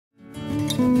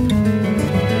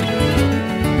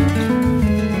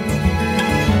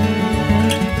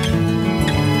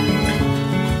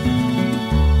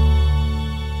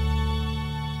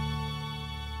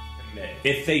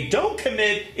if they don't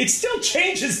commit, it still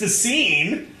changes the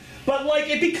scene, but like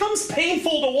it becomes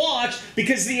painful to watch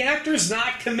because the actor's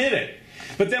not committing.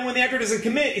 But then when the actor doesn't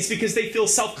commit, it's because they feel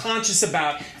self-conscious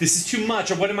about this is too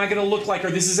much, or what am I going to look like, or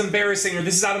this is embarrassing, or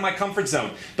this is out of my comfort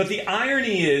zone. But the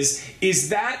irony is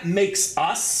that makes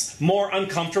us more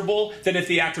uncomfortable than if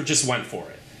the actor just went for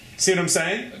it. See what I'm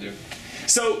saying? I do.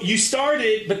 So you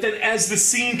started, but then as the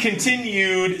scene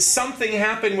continued, something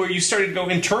happened where you started to go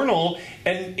internal,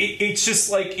 and it's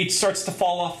just like it starts to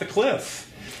fall off the cliff.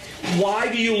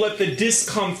 Why do you let the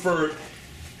discomfort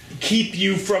keep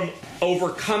you from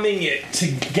overcoming it to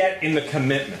get in the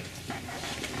commitment?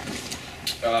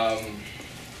 I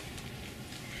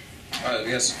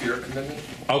guess fear of commitment.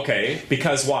 Okay,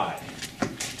 because why?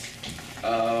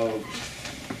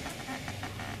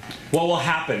 What will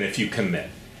happen if you commit?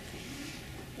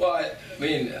 Well, I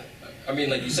mean,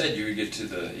 like you said, you get to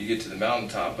the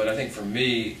mountaintop. But I think for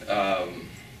me,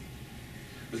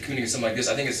 with committing to something like this,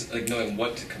 I think it's like knowing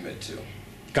what to commit to.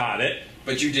 Got it.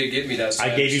 But you did give me that. So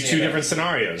I gave you two different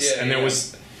scenarios, yeah, and there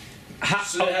was.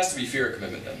 So it has to be fear of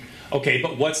commitment then. Okay,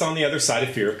 but what's on the other side of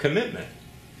fear of commitment?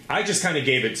 I just kind of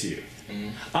gave it to you.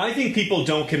 Mm-hmm. I think people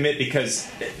don't commit because,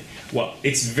 well,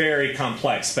 it's very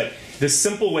complex, but the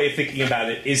simple way of thinking about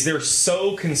it is they're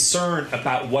so concerned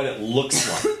about what it looks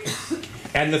like.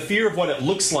 And the fear of what it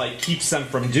looks like keeps them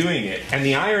from doing it. And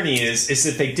the irony is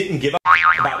if they didn't give up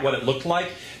about what it looked like,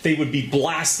 they would be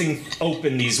blasting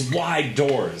open these wide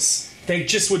doors. They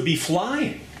just would be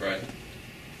flying. Right.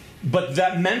 But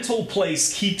that mental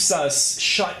place keeps us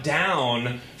shut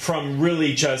down from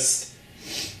really just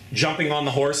jumping on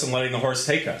the horse and letting the horse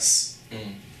take us.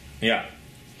 Mm. Yeah.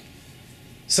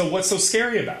 So what's so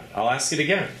scary about it? I'll ask it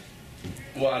again.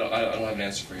 Well, I don't have an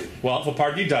answer for you. Well, if a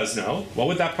part of you does know, what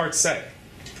would that part say?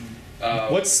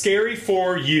 What's scary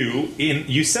for you?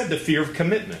 You said the fear of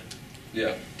commitment.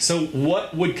 Yeah. So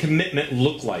what would commitment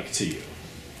look like to you?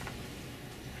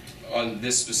 On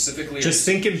this specifically? Just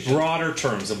think in broader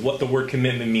terms of what the word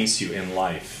commitment means to you in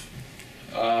life.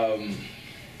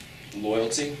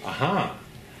 Loyalty. Aha.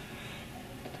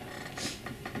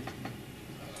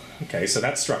 Okay, so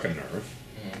that struck a nerve.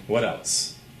 Mm-hmm. What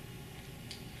else?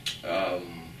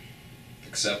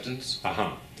 Acceptance.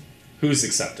 Aha. Whose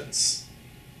acceptance?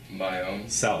 My own.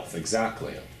 Self,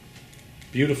 exactly.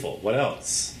 Beautiful. What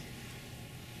else?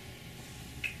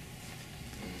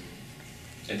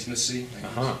 Intimacy.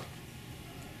 Uh-huh.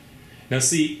 Now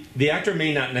see, the actor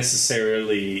may not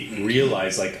necessarily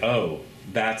realize, like, oh,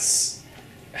 has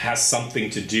something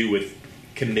to do with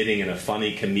committing in a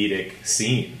funny, comedic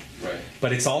scene. Right.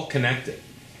 But it's all connected.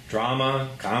 Drama,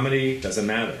 comedy, doesn't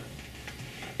matter.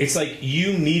 It's like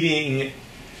you meeting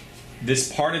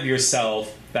this part of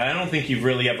yourself that I don't think you've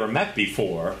really ever met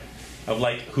before, of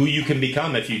like who you can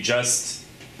become if you just...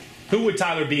 Who would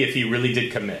Tyler be if he really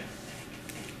did commit?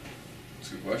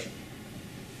 That's a good question.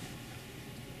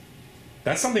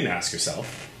 That's something to ask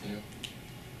yourself. Yeah.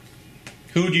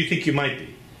 Who do you think you might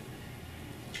be?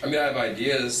 I mean, I have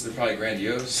ideas. They're probably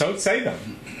grandiose. So say them.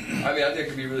 I mean, I think I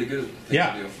could be really good at things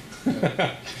Yeah. I do.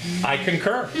 Yeah. I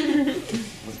concur.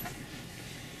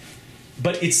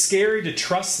 But it's scary to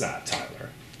trust that, Tyler.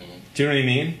 Mm-hmm. Do you know what I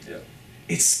mean? Yeah.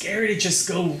 It's scary to just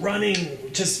go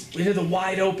running just into the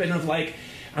wide open of like,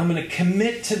 I'm going to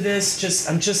commit to this,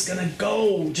 I'm just going to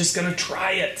go, just going to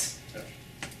try it. Yeah.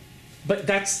 But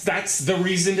that's the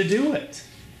reason to do it.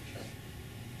 Sure.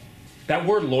 That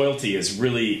word loyalty is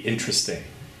really interesting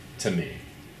to me.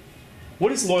 What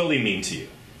does loyalty mean to you?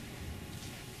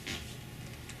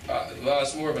 Well,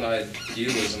 it's more of an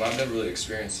idealism. I've never really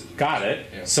experienced it. Got it.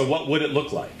 Yeah. So what would it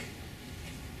look like?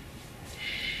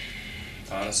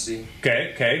 Honesty.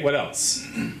 Okay, what else?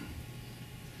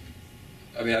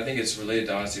 I mean, I think it's related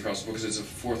to honesty across the board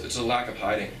because it's a lack of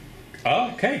hiding. Oh,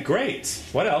 okay, great.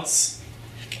 What else?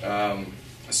 A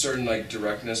certain like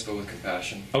directness, but with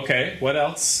compassion. Okay, what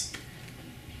else?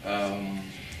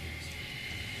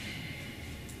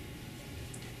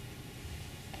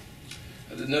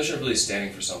 The notion of really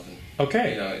standing for something.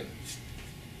 Okay. You know,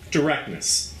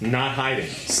 Directness, not hiding,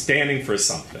 standing for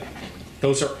something.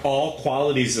 Those are all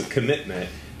qualities of commitment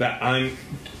that I'm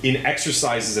in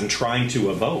exercises and trying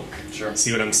to evoke. Sure.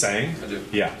 See what I'm saying? I do.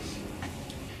 Yeah.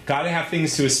 Got to have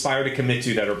things to aspire to commit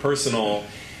to that are personal,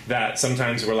 that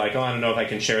sometimes we're like, oh, I don't know if I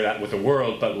can share that with the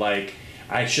world, but like,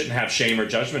 I shouldn't have shame or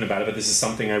judgment about it, but this is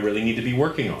something I really need to be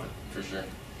working on. For sure.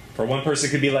 For one person,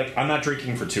 it could be like, I'm not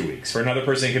drinking for 2 weeks. For another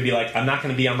person, it could be like, I'm not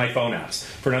going to be on my phone apps.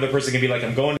 For another person, it could be like,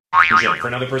 I'm going to the gym. For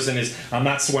another person is, I'm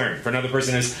not swearing. For another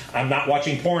person is, I'm not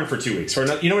watching porn for 2 weeks. For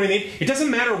another, you know what I mean? It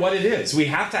doesn't matter what it is. We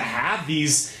have to have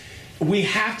these, we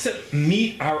have to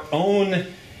meet our own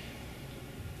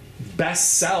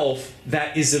best self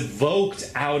that is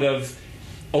evoked out of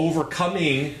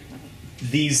overcoming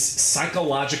these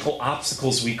psychological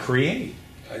obstacles we create.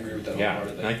 I agree with that Yeah,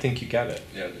 wholeheartedly. I think you get it.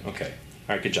 Yeah, I do. Okay.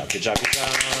 All right, good job, good job, good job.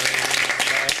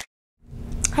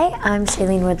 Hi, I'm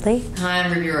Shailene Woodley. Hi,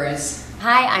 I'm Ruby Rose.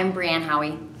 Hi, I'm Brianne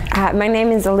Howie. My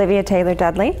name is Olivia Taylor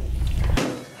Dudley.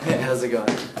 Hey, how's it going?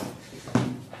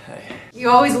 Hey. You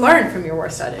always learn from your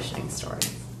worst auditioning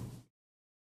stories.